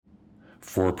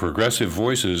For Progressive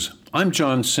Voices, I'm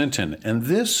John Sinton, and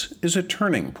this is a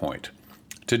turning point.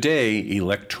 Today,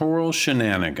 electoral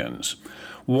shenanigans.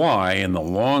 Why, in the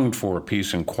longed-for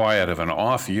peace and quiet of an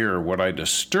off year, would I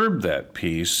disturb that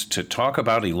peace to talk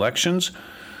about elections?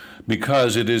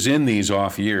 Because it is in these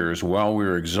off years, while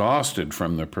we're exhausted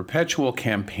from the perpetual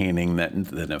campaigning, that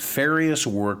the nefarious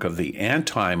work of the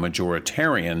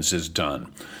anti-majoritarians is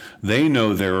done. They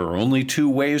know there are only two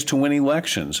ways to win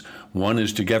elections. One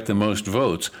is to get the most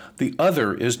votes. The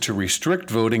other is to restrict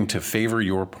voting to favor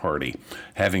your party.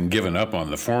 Having given up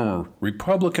on the former,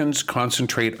 Republicans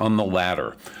concentrate on the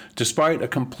latter. Despite a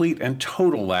complete and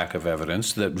total lack of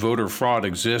evidence that voter fraud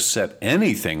exists at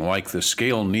anything like the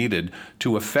scale needed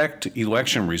to affect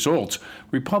election results,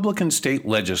 Republican state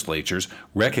legislatures,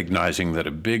 recognizing that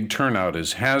a big turnout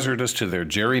is hazardous to their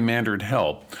gerrymandered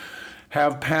health,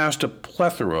 have passed a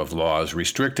plethora of laws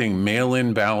restricting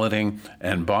mail-in balloting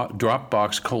and drop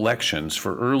box collections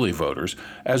for early voters,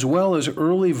 as well as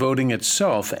early voting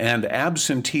itself and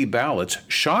absentee ballots,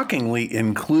 shockingly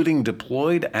including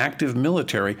deployed active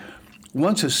military,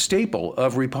 once a staple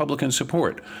of Republican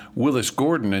support. Willis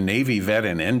Gordon, a Navy vet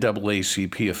and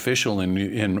NAACP official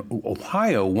in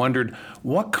Ohio, wondered,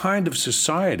 what kind of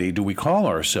society do we call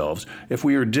ourselves if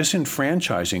we are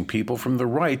disenfranchising people from the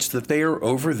rights that they are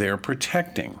over there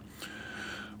protecting?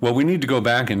 Well, we need to go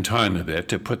back in time a bit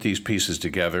to put these pieces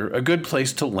together. A good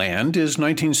place to land is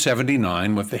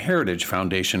 1979 with the Heritage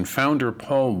Foundation founder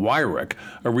Paul Weyrich,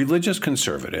 a religious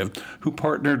conservative who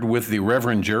partnered with the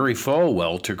Reverend Jerry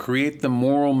Falwell to create the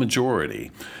moral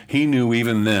majority. He knew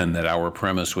even then that our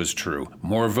premise was true.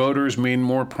 More voters mean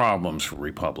more problems for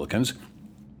Republicans.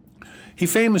 He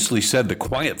famously said the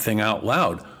quiet thing out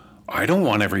loud, "I don't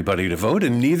want everybody to vote,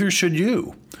 and neither should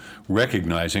you."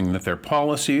 Recognizing that their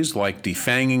policies, like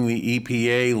defanging the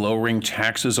EPA, lowering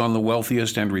taxes on the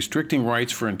wealthiest, and restricting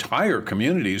rights for entire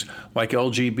communities like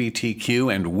LGBTQ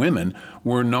and women,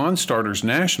 were non-starters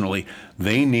nationally,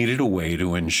 they needed a way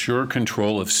to ensure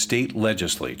control of state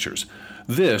legislatures.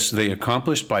 This they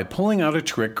accomplished by pulling out a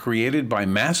trick created by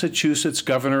Massachusetts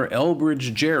Governor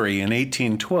Elbridge Gerry in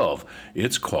 1812.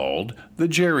 It's called the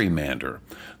gerrymander.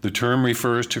 The term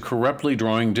refers to corruptly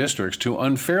drawing districts to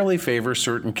unfairly favor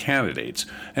certain candidates.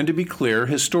 And to be clear,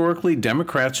 historically,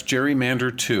 Democrats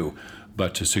gerrymander too.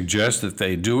 But to suggest that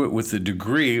they do it with the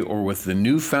degree or with the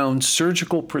newfound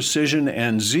surgical precision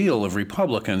and zeal of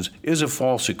Republicans is a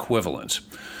false equivalence.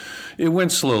 It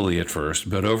went slowly at first,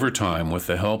 but over time, with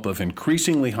the help of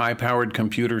increasingly high-powered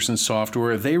computers and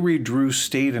software, they redrew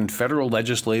state and federal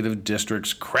legislative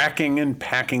districts, cracking and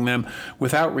packing them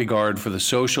without regard for the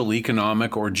social,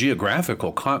 economic, or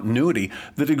geographical continuity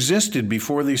that existed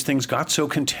before these things got so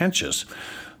contentious.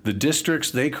 The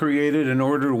districts they created in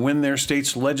order to win their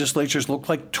state's legislatures looked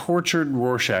like tortured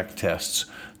Rorschach tests.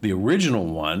 The original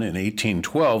one, in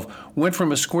 1812, went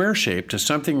from a square shape to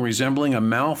something resembling a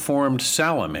malformed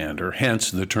salamander,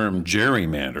 hence the term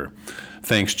gerrymander.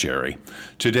 Thanks, Jerry.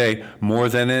 Today, more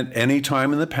than at any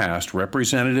time in the past,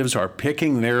 representatives are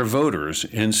picking their voters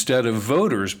instead of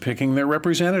voters picking their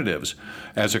representatives.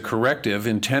 As a corrective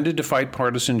intended to fight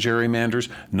partisan gerrymanders,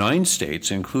 9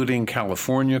 states, including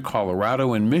California,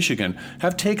 Colorado, and Michigan,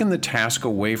 have taken the task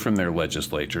away from their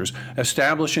legislatures,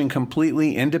 establishing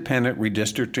completely independent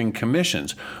redistricting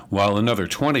commissions, while another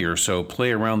 20 or so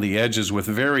play around the edges with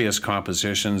various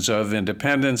compositions of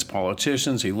independents,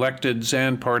 politicians, electeds,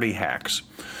 and party hacks.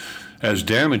 As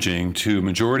damaging to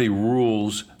majority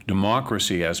rules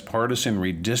democracy as partisan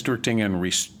redistricting and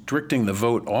restricting the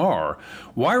vote are,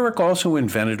 Weyrich also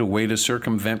invented a way to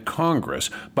circumvent Congress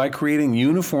by creating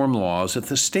uniform laws at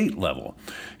the state level.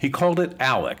 He called it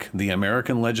ALEC, the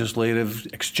American Legislative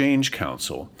Exchange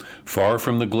Council. Far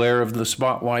from the glare of the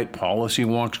spotlight, policy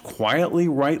wonks quietly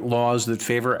write laws that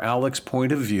favor ALEC's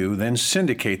point of view, then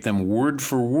syndicate them word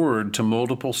for word to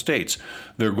multiple states.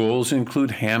 Their goals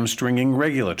include hamstringing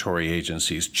regulatory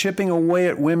agencies, chipping away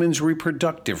at women's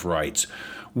reproductive rights,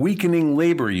 weakening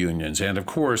labor unions, and, of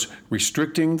course,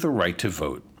 restricting the right to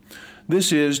vote.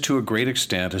 This is, to a great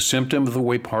extent, a symptom of the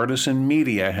way partisan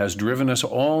media has driven us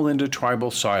all into tribal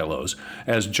silos.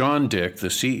 As John Dick, the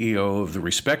CEO of the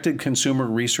respected consumer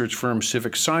research firm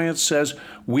Civic Science, says,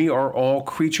 we are all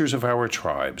creatures of our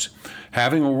tribes.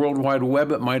 Having a World Wide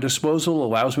Web at my disposal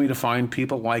allows me to find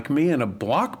people like me, and a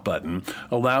block button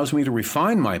allows me to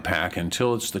refine my pack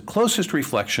until it's the closest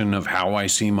reflection of how I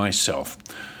see myself.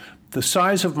 The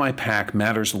size of my pack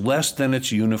matters less than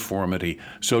its uniformity.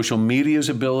 Social media's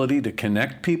ability to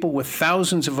connect people with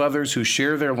thousands of others who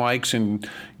share their likes and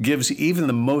gives even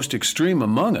the most extreme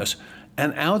among us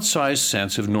an outsized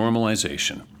sense of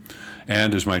normalization.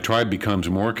 And as my tribe becomes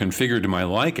more configured to my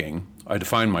liking, I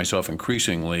define myself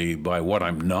increasingly by what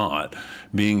I'm not.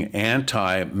 Being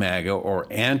anti-MAGA or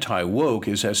anti-woke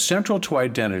is as central to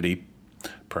identity,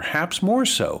 perhaps more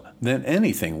so than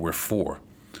anything we're for.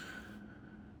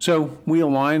 So we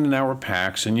align in our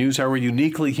packs and use our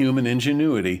uniquely human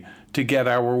ingenuity to get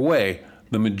our way,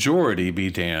 the majority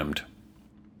be damned.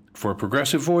 For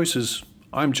Progressive Voices,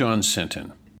 I'm John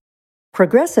Sinton.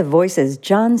 Progressive Voices'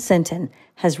 John Sinton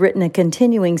has written a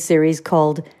continuing series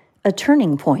called A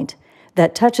Turning Point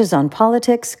that touches on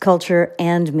politics, culture,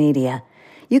 and media.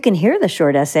 You can hear the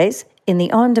short essays in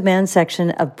the on-demand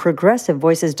section of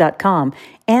progressivevoices.com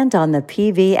and on the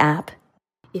PV app.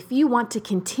 If you want to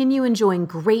continue enjoying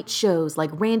great shows like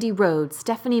Randy Rhoads,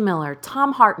 Stephanie Miller,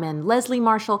 Tom Hartman, Leslie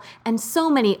Marshall, and so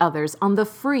many others on the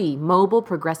free mobile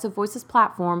Progressive Voices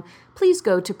platform, please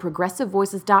go to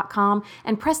progressivevoices.com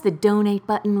and press the donate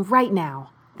button right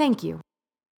now. Thank you.